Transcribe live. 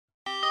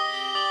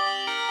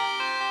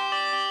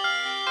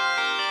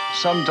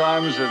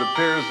Sometimes it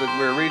appears that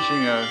we're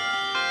reaching a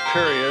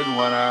period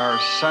when our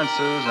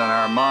senses and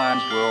our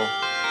minds will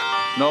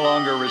no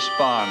longer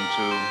respond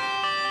to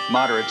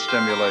moderate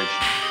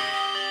stimulation.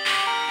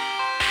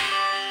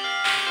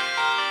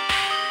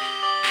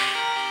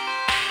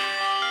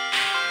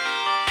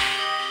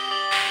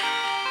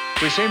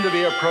 We seem to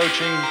be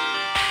approaching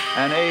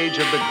an age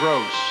of the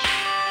gross.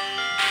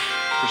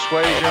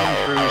 Persuasion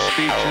through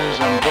speeches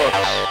and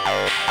books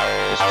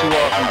is too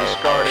often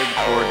discarded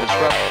for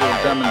disruptive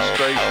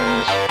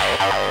demonstrations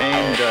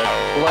aimed at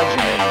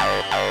bludgeoning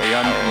the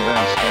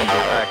unconvinced into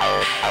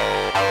action.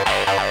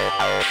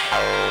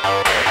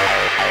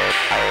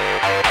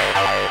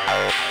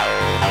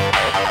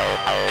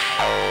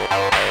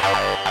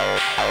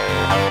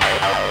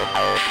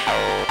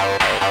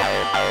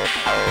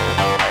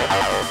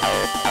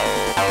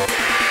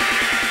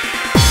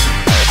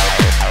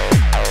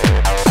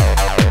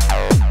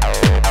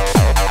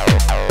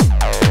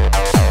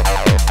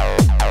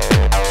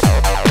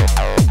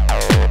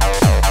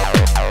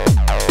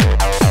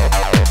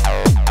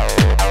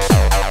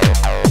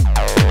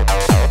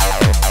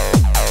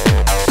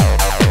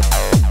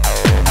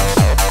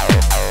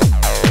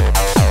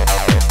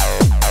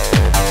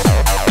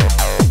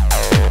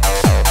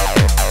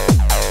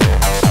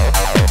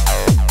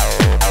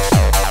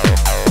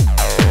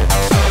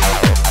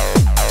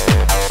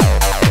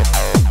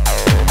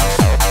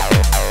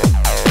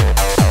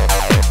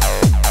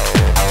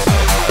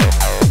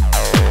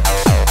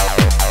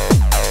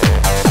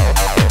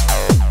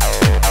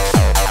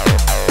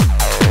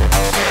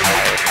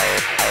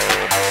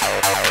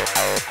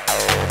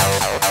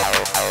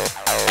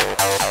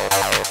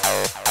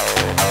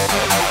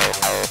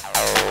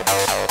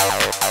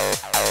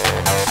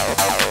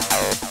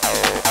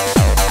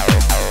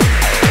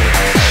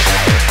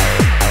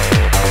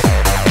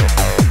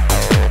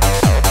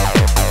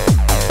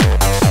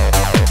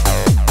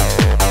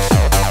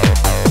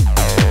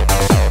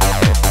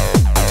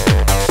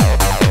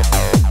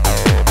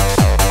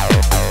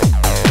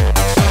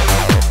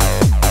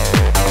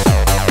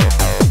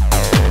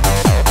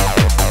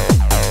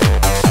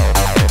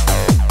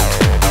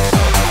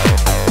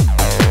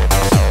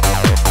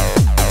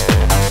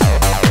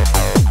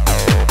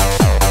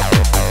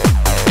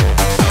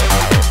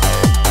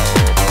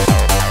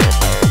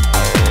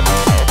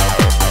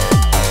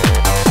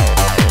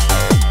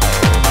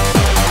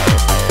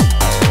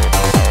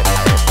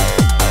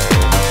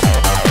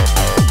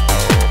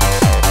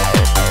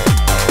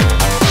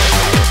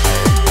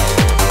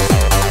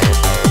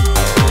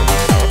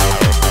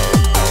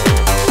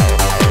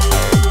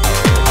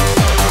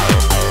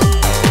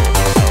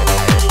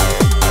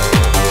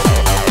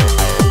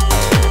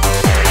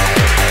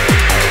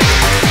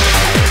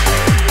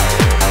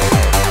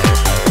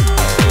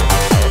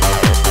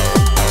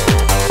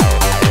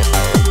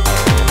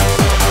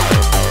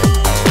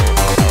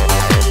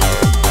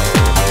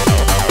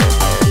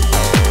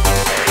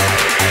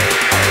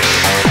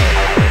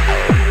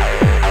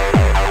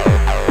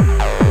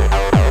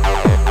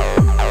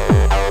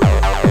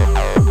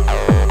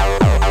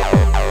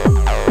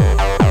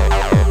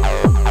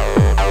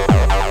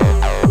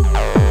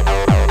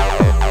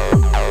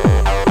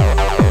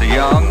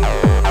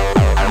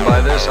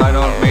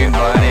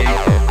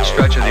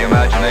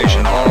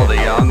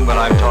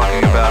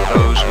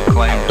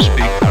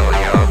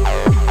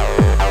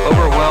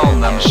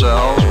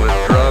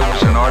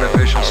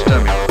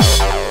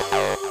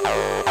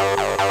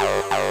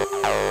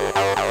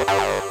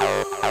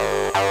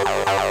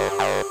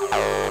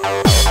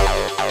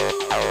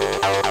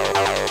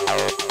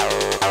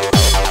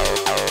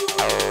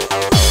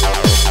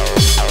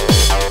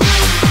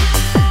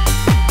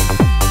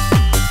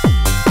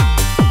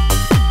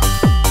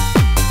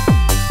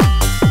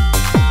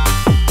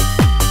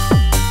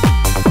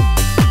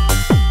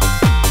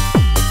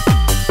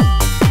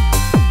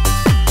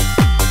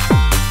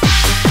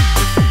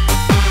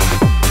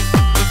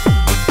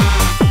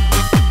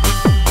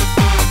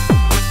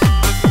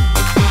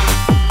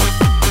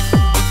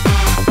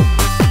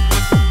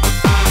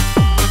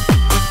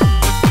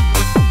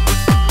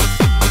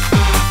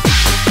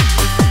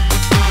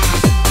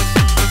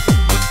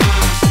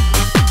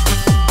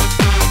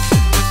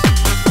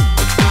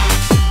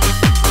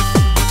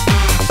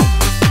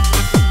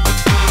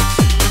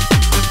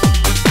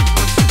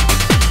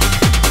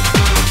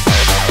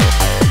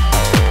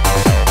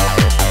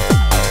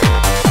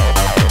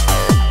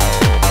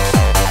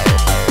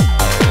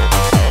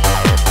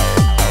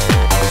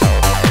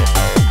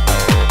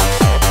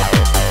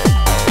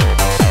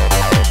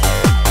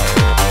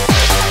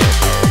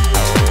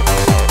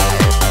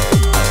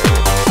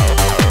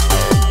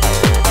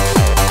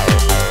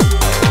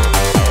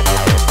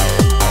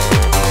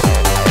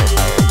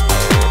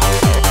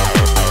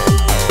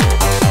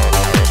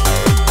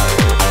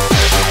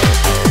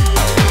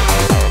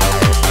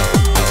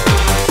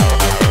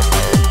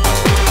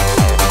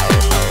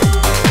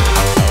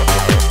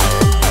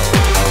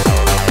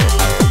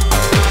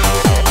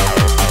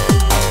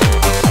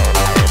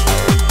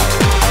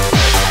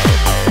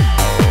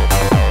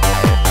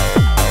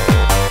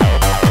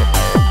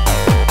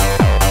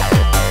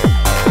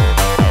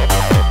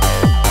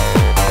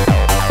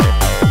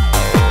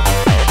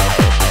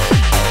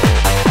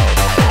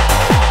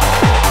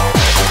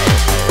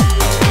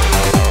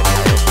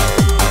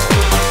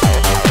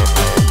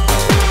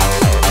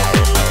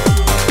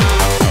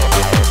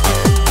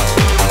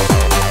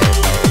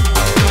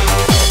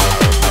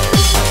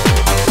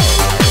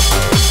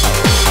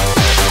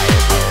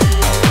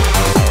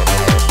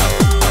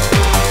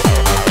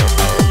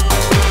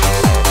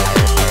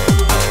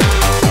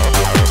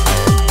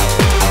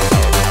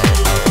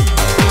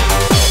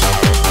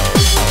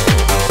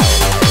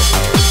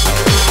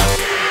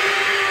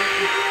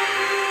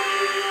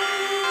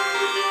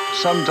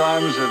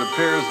 Sometimes it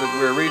appears that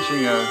we're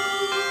reaching a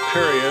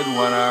period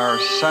when our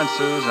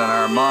senses and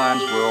our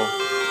minds will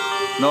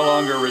no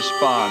longer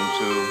respond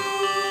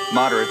to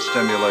moderate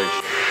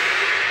stimulation.